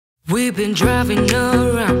We've been driving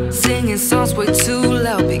around, singing songs way too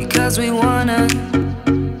loud because we wanna.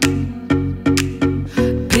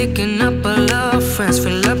 Picking up all our friends,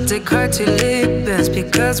 fill up the car till it bends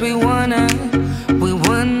because we wanna.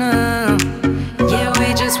 Yeah,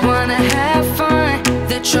 we just wanna have fun.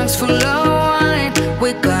 The trunk's full of wine.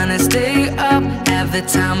 We're gonna stay up, have the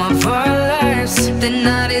time of our lives. The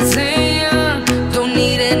night is young, don't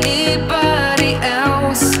need anybody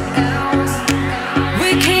else.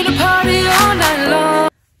 We came to party all night long.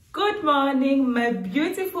 Good morning, my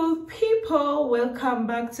beautiful people. Welcome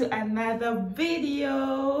back to another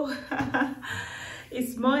video.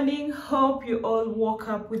 It's morning. Hope you all woke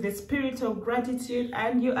up with the spirit of gratitude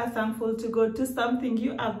and you are thankful to God to something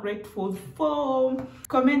you are grateful for.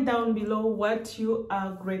 Comment down below what you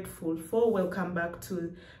are grateful for. Welcome back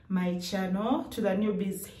to my channel. To the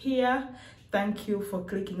newbies here, thank you for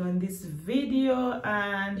clicking on this video,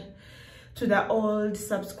 and to the old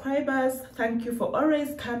subscribers, thank you for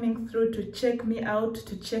always coming through to check me out,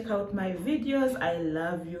 to check out my videos. I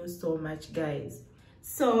love you so much, guys.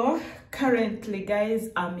 So currently, guys,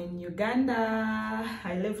 I'm in Uganda.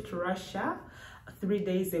 I left Russia 3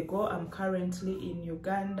 days ago. I'm currently in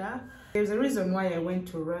Uganda. There's a reason why I went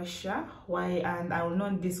to Russia, and I will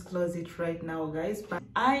not disclose it right now, guys, but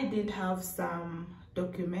I did have some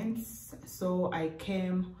documents, so I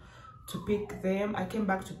came to pick them. I came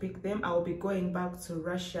back to pick them. I'll be going back to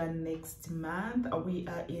Russia next month. We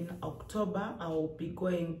are in October. I'll be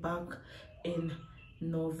going back in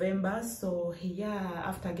November. So yeah,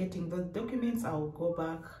 after getting those documents, I'll go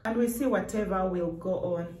back and we'll see whatever will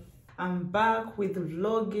go on. I'm back with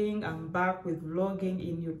vlogging. I'm back with vlogging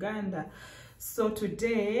in Uganda. So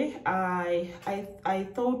today I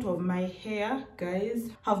thought of my hair, guys.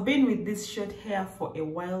 I've been with this short hair for a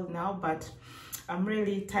while now, but I'm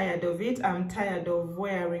really tired of it. I'm tired of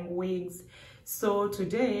wearing wigs. So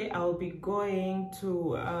today I'll be going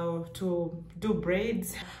to do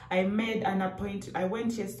braids. I made an appointment. I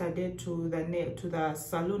went yesterday to the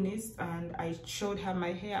salonist and I showed her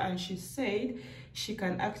my hair, and she said she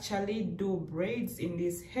can actually do braids in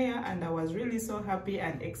this hair, and I was really so happy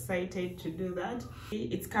and excited to do that.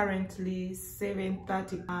 It's currently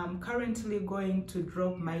 7:30. I'm currently going to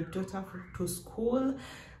drop my daughter to school,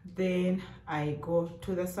 then I go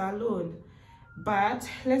to the salon. But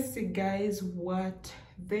let's see, guys, what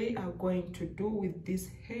they are going to do with this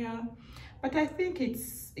hair. But I think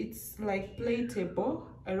it's like plaitable.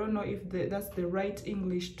 I don't know if that's the right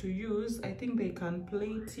English to use. I think they can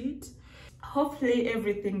plait it. Hopefully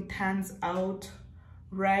everything turns out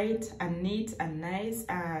right and neat and nice,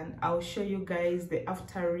 and I'll show you guys the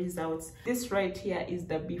after results. This right here is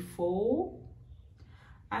the before,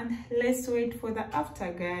 and let's wait for the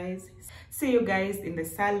after, guys. See you guys in the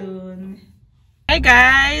salon. Hey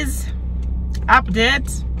guys,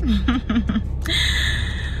 update.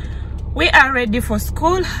 We are ready for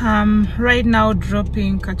school. Right now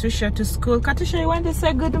dropping Katusha to school. Katusha, you want to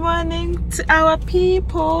say good morning to our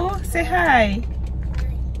people? Say hi.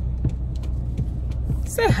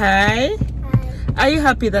 Say hi. Hi. Are you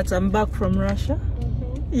happy that I'm back from Russia?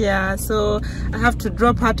 Yeah, so I have to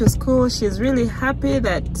drop her to school. She's really happy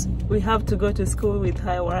that we have to go to school with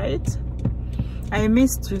her, right? I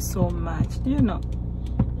missed you so much, do you know?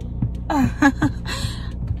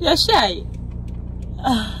 You're shy.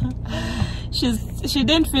 She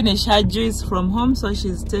didn't finish her juice from home, so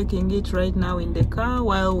she's taking it right now in the car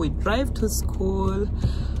while we drive to school.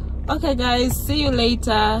 Okay guys, see you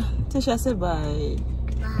later. Tasha, say bye.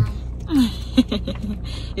 Bye.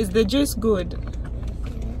 Is the juice good?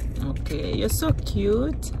 Okay, you're so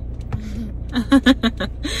cute.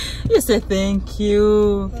 You say thank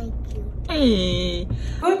you. Thank you. Hey.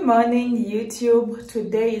 Good morning, YouTube.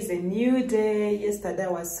 Today is a new day. Yesterday I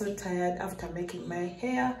was so tired after making my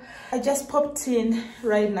hair. I just popped in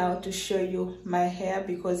right now to show you my hair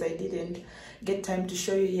because I didn't get time to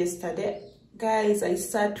show you yesterday. Guys, I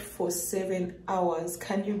sat for 7 hours.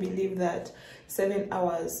 Can you believe that? 7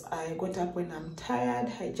 hours. I got up when I'm tired.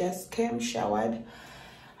 I just came, showered,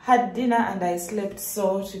 had dinner, and I slept.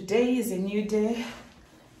 So today is a new day.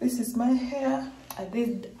 This is my hair.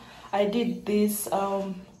 I did this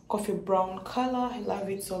coffee brown color. I love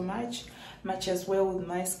it so much. Matches well with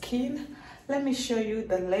my skin. Let me show you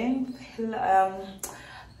the length.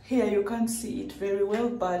 Here you can't see it very well,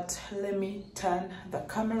 but let me turn the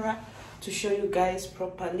camera to show you guys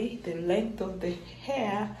properly the length of the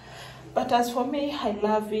hair. But as for me, I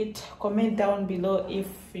love it. Comment down below if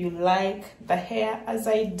you like the hair as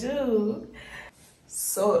I do.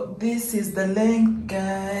 So this is the length,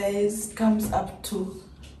 guys. Comes up to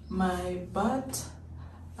my butt.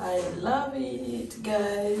 I love it,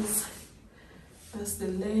 guys. That's the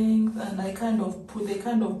length, and they kind of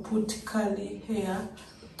put curly hair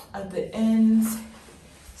at the ends.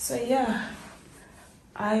 So yeah,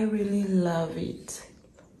 I really love it.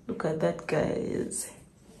 Look at that, guys.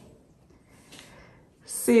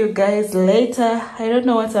 See you guys later. I don't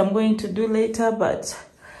know what I'm going to do later, but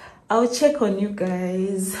I'll check on you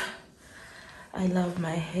guys. I love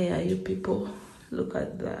my hair, you people. Look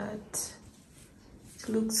at that. It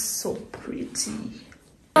looks so pretty.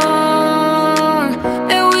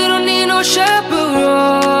 And we don't need no chaperone.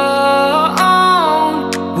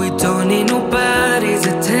 We don't need nobody's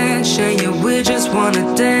attention. Yeah, we just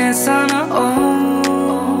wanna dance on our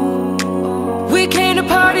own. We came to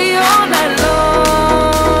party all night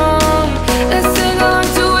long and sing along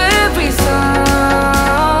to every song.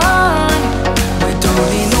 We don't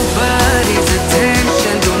need nobody's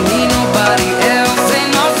attention. Don't need nobody else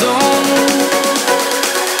in our zone.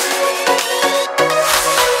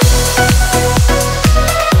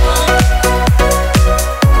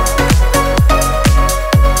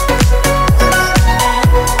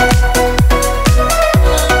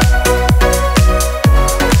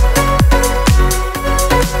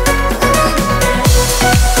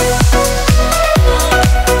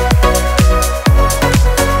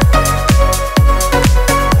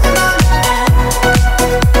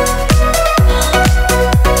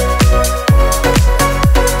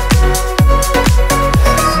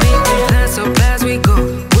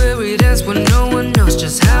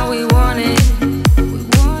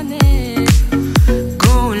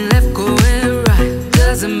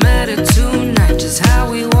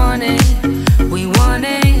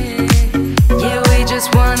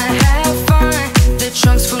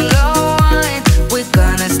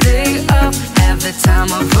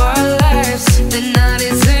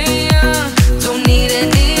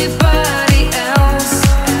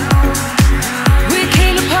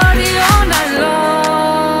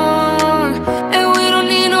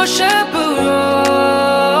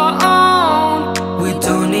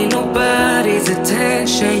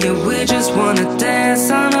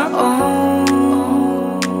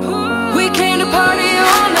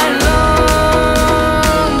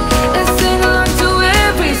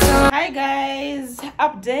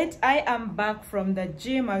 Update, I am back from the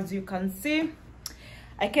gym. As you can see,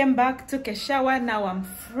 I came back, took a shower, now I'm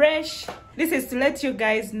fresh. This is to let you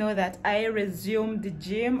guys know that I resumed the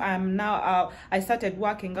gym. I'm now I started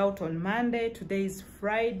working out on Monday. Today is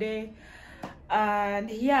Friday, and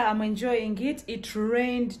yeah, I'm enjoying it. It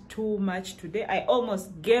rained too much today. I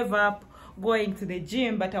almost gave up going to the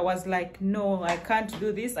gym, but I was like, no, I can't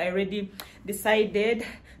do this. I already decided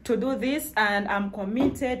to do this and I'm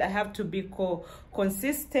committed. I have to be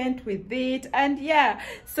consistent with it. And yeah,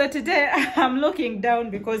 so today I'm looking down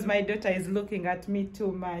because my daughter is looking at me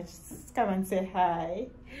too much. Come and say hi.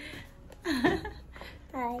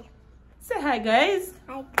 Hi. Say hi, guys.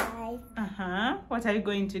 Hi, guys. What are you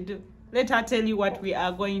going to do? Let her tell you what we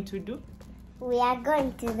are going to do. We are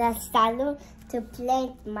going to the salon to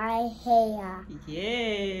plait my hair.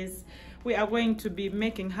 Yes, we are going to be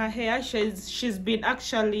making her hair. She's been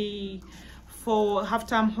actually, for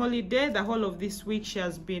half-term holiday, the whole of this week she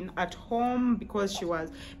has been at home because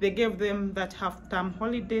they gave them that half-term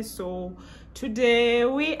holiday. So today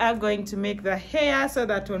we are going to make the hair so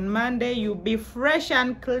that on Monday you'll be fresh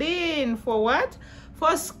and clean for what?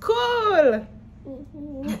 For school.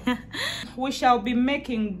 We shall be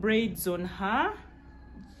making braids on her.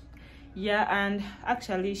 Yeah, and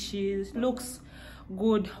actually she looks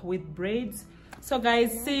good with braids. So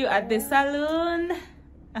guys, see you at the salon.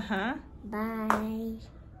 Bye.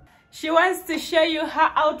 She wants to show you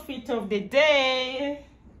her outfit of the day.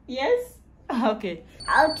 Yes? Okay.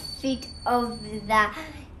 Outfit of the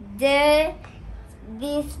day.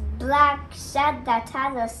 This black shirt that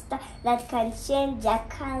has a star that can change the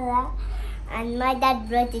color. And my dad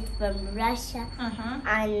brought it from Russia.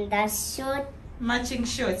 And the short. Matching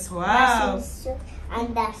shorts. Wow. Matching shorts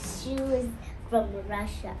and the shoes from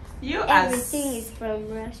Russia. Everything is from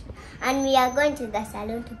Russia. And we are going to the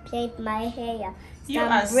salon to plait my hair.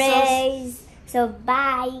 Some braids. So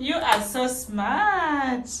bye. You are so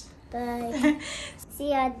smart. Bye. See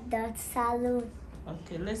you at the salon.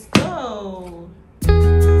 Okay, let's go.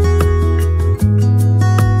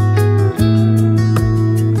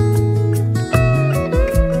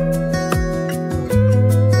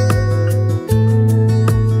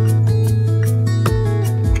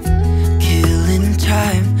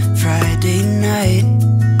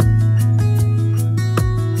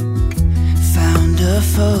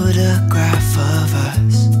 Photograph of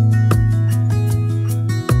us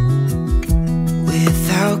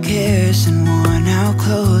without cares and worn out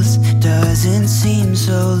clothes. Doesn't seem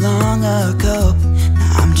so long ago.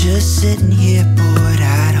 just sitting here bored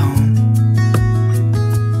at home.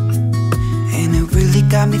 And it really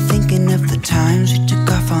got me thinking of the times we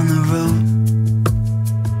took off on the road.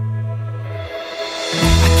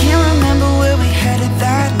 I can't remember where we headed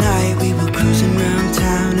that night. We were cruising around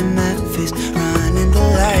town in Memphis, running the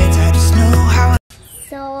lights. I just know how.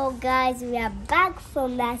 So guys, we are back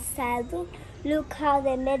from that salon. Look how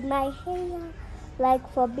they made my hair,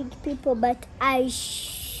 like for big people, but I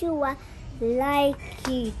sure like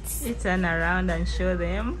it. You turn around and show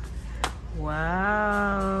them.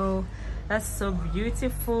 Wow, that's so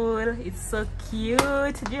beautiful. It's so cute.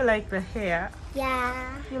 Do you like the hair? Yeah.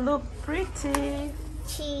 You look pretty.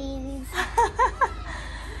 Cheese.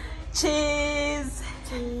 Cheese.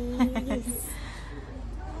 Cheese.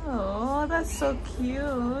 Oh, that's so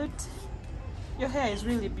cute. Your hair is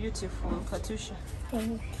really beautiful, Katusha.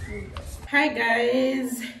 Thank you. Hi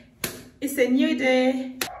guys, it's a new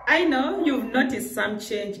day. I know you've noticed some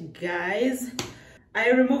change, guys. I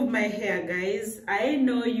removed my hair, guys. I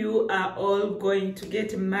know you are all going to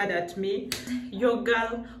get mad at me. Your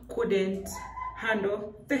girl couldn't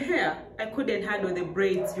handle the hair. I couldn't handle the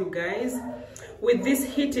braids, you guys. With this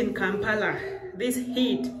heat in Kampala, this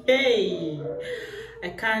heat, hey, I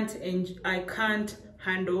can't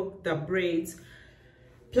handle the braids.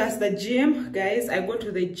 Plus the gym, guys. I go to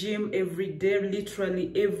the gym every day,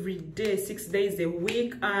 literally every day, 6 days a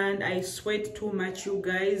week, and I sweat too much, you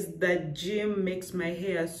guys. The gym makes my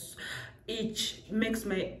hair itch, makes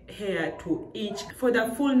my hair to itch. For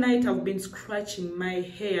the full night I've been scratching my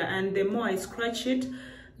hair, and the more I scratch it,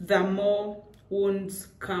 the more wounds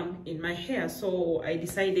come in my hair. So I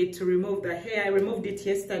decided to remove the hair. I removed it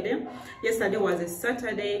yesterday. Yesterday was a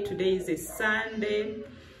Saturday, today is a Sunday.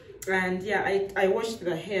 And yeah, I washed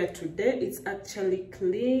the hair today. It's actually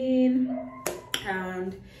clean.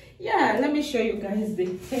 And yeah, let me show you guys the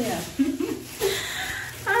hair.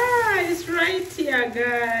 It's right here,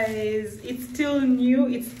 guys. It's still new.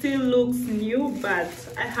 It still looks new, but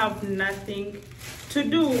I have nothing to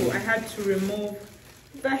do. I had to remove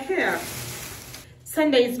the hair.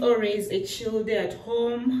 Sunday is always a chill day at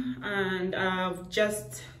home, and I've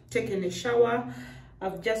just taken a shower.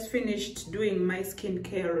 I've just finished doing my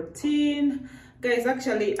skincare routine. Guys,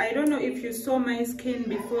 actually, I don't know if you saw my skin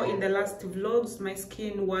before in the last vlogs. My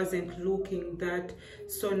skin wasn't looking that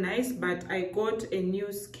so nice, but I got a new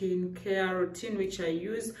skincare routine which I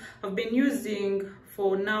use. I've been using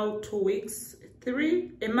for now 2 weeks,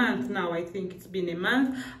 a month now. I think it's been a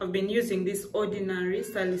month. I've been using this ordinary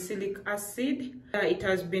salicylic acid. It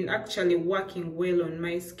has been actually working well on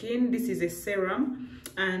my skin. This is a serum,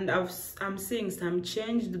 and I'm seeing some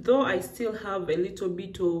change, though I still have a little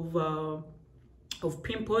bit of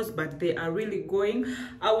pimples, but they are really going.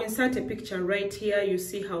 I'll insert a picture right here. You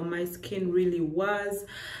see how my skin really was,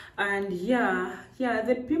 and yeah,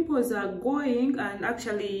 the pimples are going, and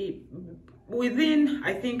actually within,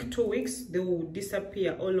 I think, 2 weeks they will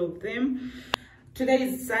disappear, all of them. Today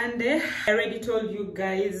is Sunday. I already told you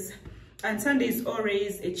guys, and Sunday is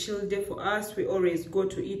always a chill day for us. We always go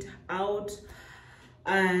to eat out,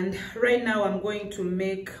 and right now I'm going to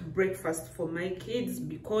make breakfast for my kids,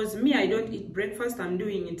 because me, I don't eat breakfast. I'm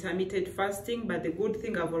doing intermittent fasting, but the good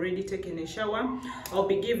thing, I've already taken a shower. I'll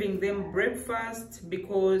be giving them breakfast,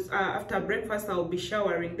 because after breakfast I'll be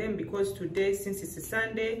showering them, because today, since it's a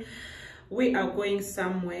Sunday, we are going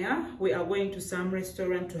somewhere. We are going to some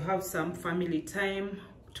restaurant to have some family time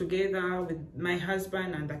together with my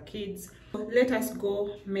husband and the kids. Let us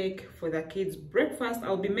go make for the kids breakfast.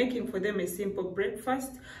 I'll be making for them a simple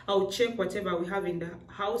breakfast. I'll check whatever we have in the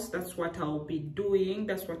house. That's what I'll be doing.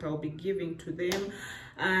 That's what I'll be giving to them,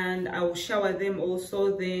 and I'll shower them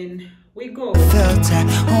also, then we go. Felt I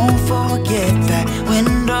won't forget that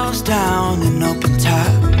windows down and open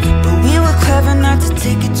top, but we were clever not to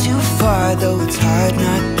take it too far. Though it's hard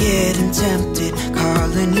not getting tempted,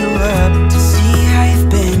 calling you up to see how you've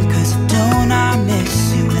been, 'cause don't I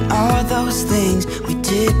miss you and all those things we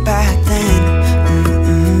did back then.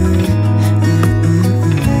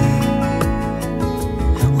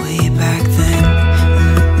 Way back then.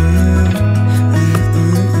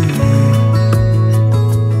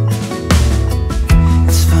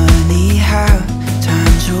 It's funny how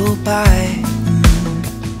times roll by.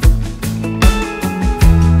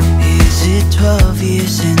 Is it 12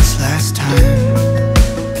 years since last time?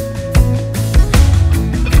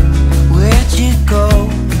 Where'd you go?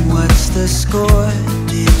 What's the score?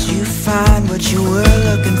 Did you find what you were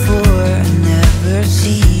looking for? I never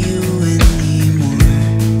see you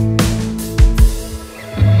anymore.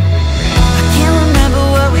 I can't remember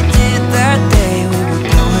what we did that day. We were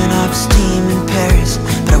blowing off steam in Paris,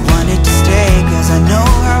 but I wanted to stay, 'cause I know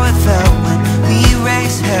how it felt when we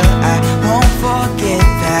raised hell.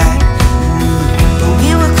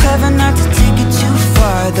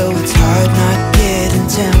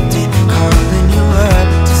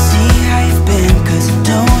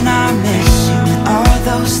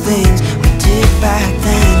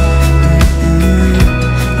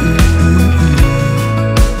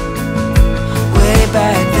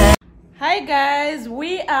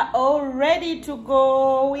 are all ready to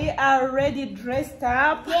go. We are already dressed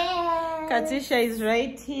up. Yeah. Katisha is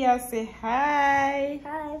right here. Say hi.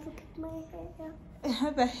 Hi, look at my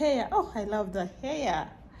hair. The hair. Oh, I love the hair.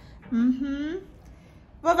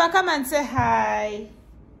 Baba, come and say hi.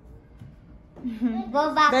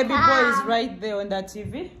 Baba, Baby boy is right there on the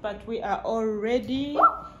TV, but we are all ready.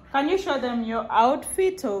 Can you show them your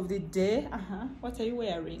outfit of the day? What are you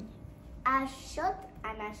wearing? A shirt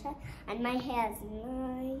and my hair is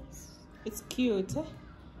nice. It's cute.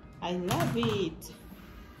 I love it.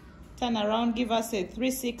 Turn around, give us a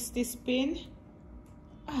 360 spin.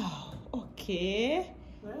 Oh, okay.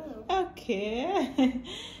 Wow. Okay.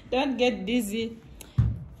 Don't get dizzy.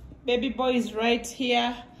 Baby boy is right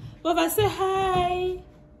here. Baba, say hi.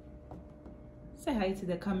 Say hi to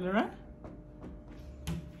the camera.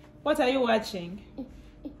 What are you watching?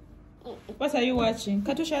 What are you watching?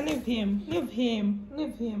 Katusha, leave him. Leave him.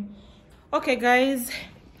 Leave him. Okay, guys.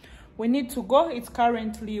 We need to go. It's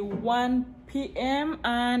currently 1 p.m.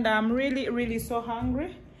 and I'm really so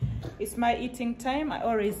hungry. It's my eating time. I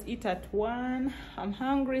always eat at 1. I'm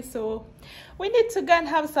hungry, so we need to go and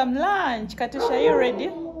have some lunch. Katusha, are you ready?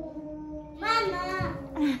 Mama.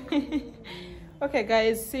 Okay,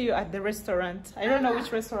 guys, see you at the restaurant. I don't know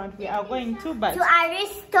which restaurant we are going to, but To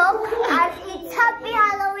Aristo, and it's Happy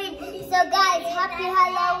Halloween. So guys, Happy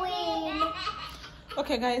Halloween.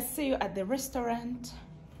 okay, guys, see you at the restaurant.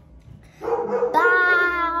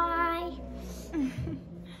 Bye.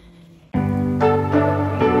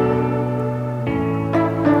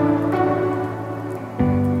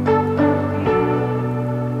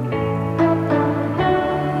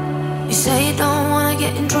 You say you don't wanna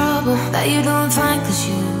get in trouble, that you're doing fine cause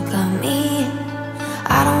you got me.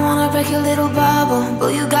 I don't wanna break your little bubble,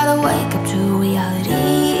 but you gotta wake up to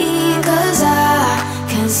reality. Cause I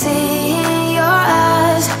can see in your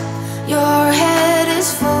eyes, your head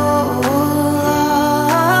is full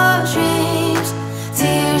of dreams.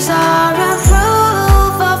 Tears are a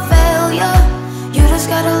proof of failure, you just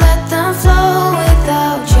gotta let them flow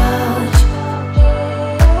without judge.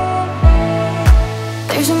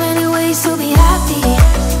 There's so many ways to be happy.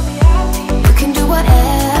 You can do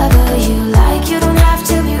whatever you like. You don't have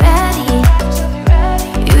to be ready.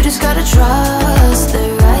 You just gotta trust the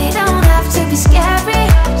right. Don't have to be scary.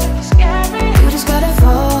 You just gotta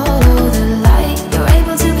follow the light. You're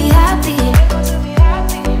able to be happy.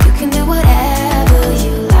 You can do whatever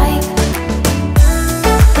you like.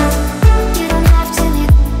 You don't have to be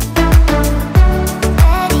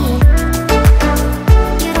ready.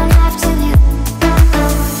 You don't have to be.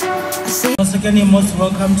 Once again, you're most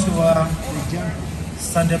welcome to our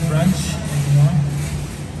Sunday brunch.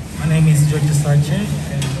 My name is George Sache,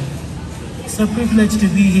 and it's a privilege to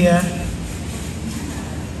be here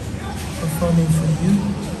performing for you.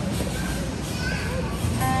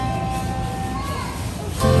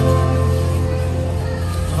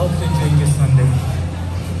 I hope you're enjoying your Sunday.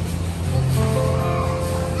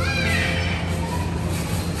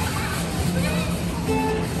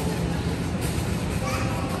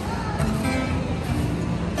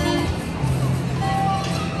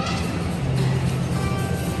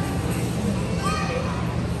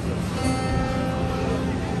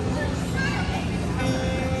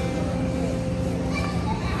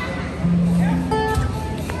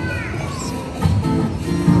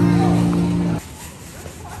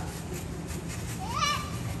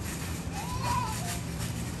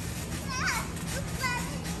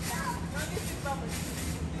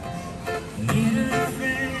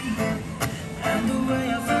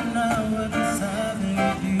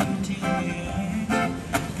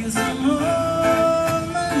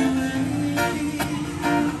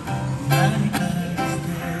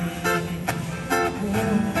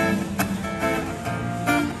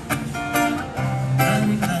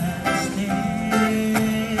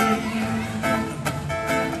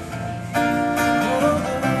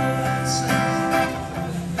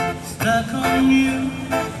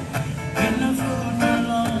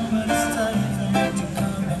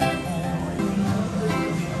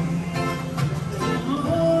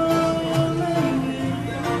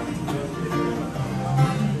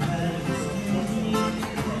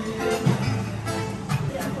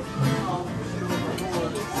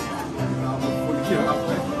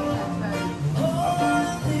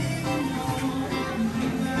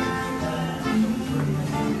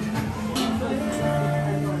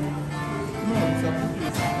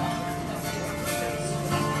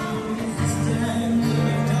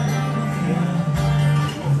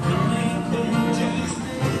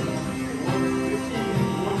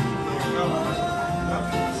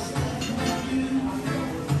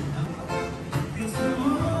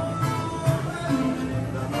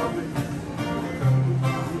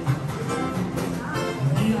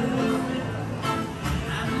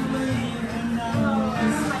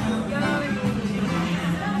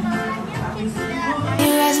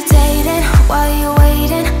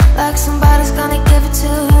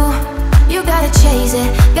 gotta chase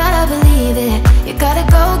it, gotta believe it. You gotta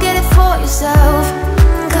go get it for yourself.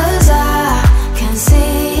 Cause I can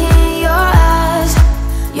see in your eyes,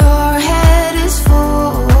 your head is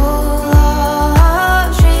full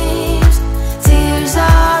of dreams. Tears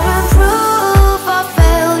aren't proof of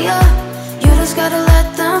failure. You just gotta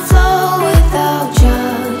let them flow without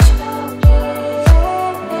judge.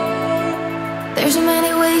 There's so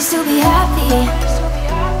many ways to be happy.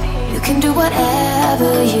 You can do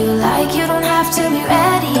whatever you like. You don't have to be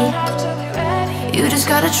ready. You just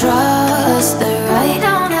gotta trust the right.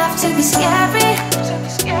 Don't have to be scary.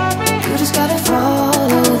 You just gotta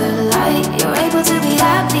follow the light. You're able to be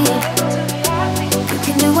happy. You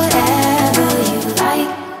can do whatever you like.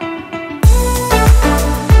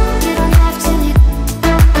 You don't have to be ready.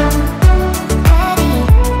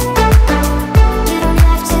 You don't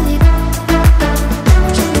have to be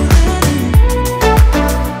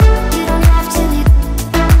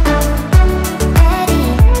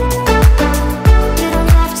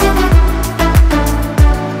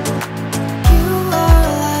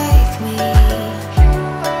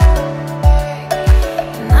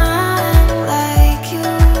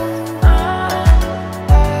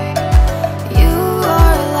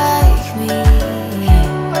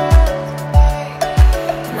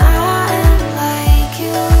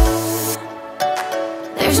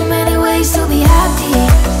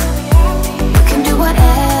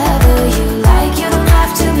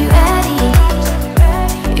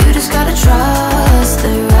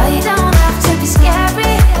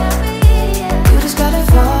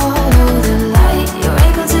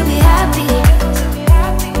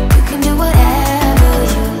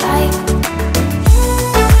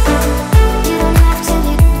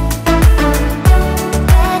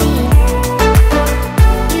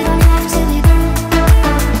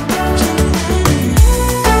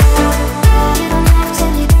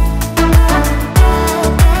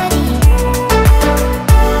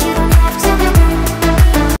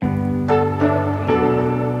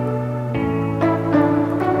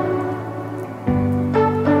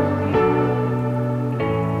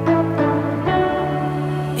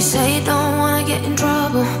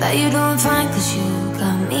that you're doing fine, cause you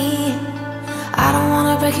got me. I don't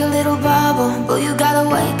wanna break your little bubble, but you gotta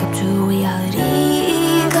wake up to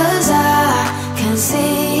reality. Cause I can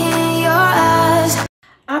see in your eyes.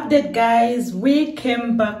 Update guys, we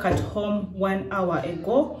came back at home 1 hour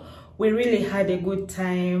ago. We really had a good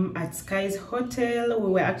time at Skyz Hotel.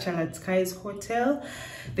 We were actually at Skyz Hotel.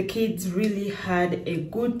 The kids really had a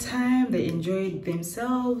good time. They enjoyed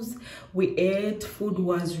themselves. We ate. Food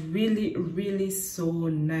was really so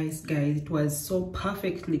nice, guys. It was so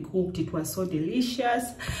perfectly cooked. It was so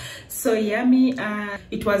delicious, so yummy.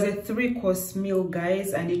 It was a 3-course meal,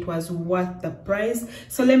 guys, and it was worth the price.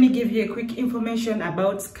 So let me give you a quick information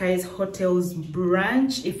about Skyz Hotel's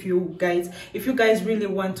brunch. If you guys really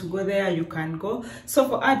want to go there, you can go. So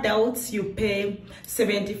for adults, you pay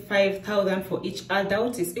 75,000 for each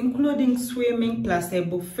adult. It's including swimming plus a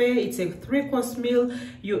buffet. It's a 3-course meal.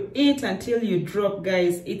 You eat until you drop,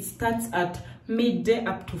 guys. It starts at midday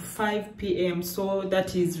up to 5 p.m. so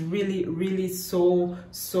that is really so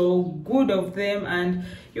good of them. And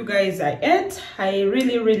you guys, I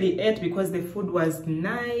really ate because the food was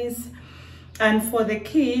nice. And for the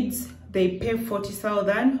kids, they pay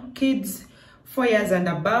 40,000. Kids 4 years and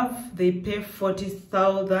above, they pay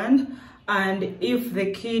 40,000. And if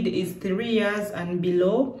the kid is 3 years and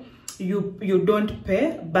below, you don't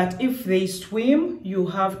pay. But if they swim, you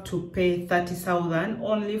have to pay 30,000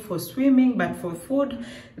 only for swimming, but for food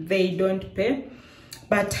they don't pay.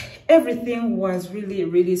 But everything was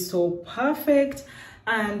really so perfect.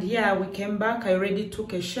 And yeah, we came back. I already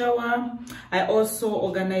took a shower. I also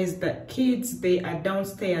organized the kids. They are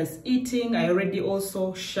downstairs eating. I already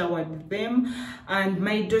also showered them. And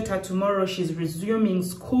my daughter, tomorrow she's resuming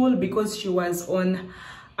school because she was on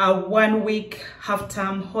a 1-week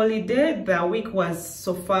half-term holiday. The week was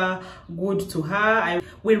so far good to her.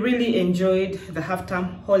 We really enjoyed the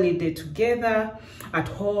half-term holiday together at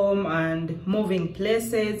home and moving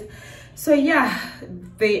places. So yeah,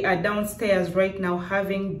 they are downstairs right now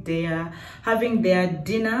having their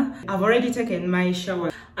dinner. I've already taken my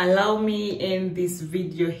shower. Allow me end this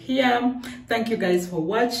video here. Thank you guys for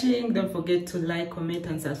watching. Don't forget to like, comment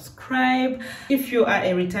and subscribe. If you are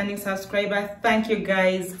a returning subscriber, thank you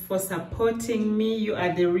guys for supporting me. You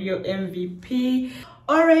are the real MVP.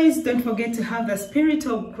 Always don't forget to have the spirit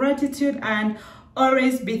of gratitude and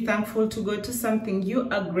always be thankful to God to something you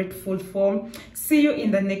are grateful for. See you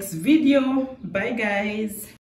in the next video. Bye guys.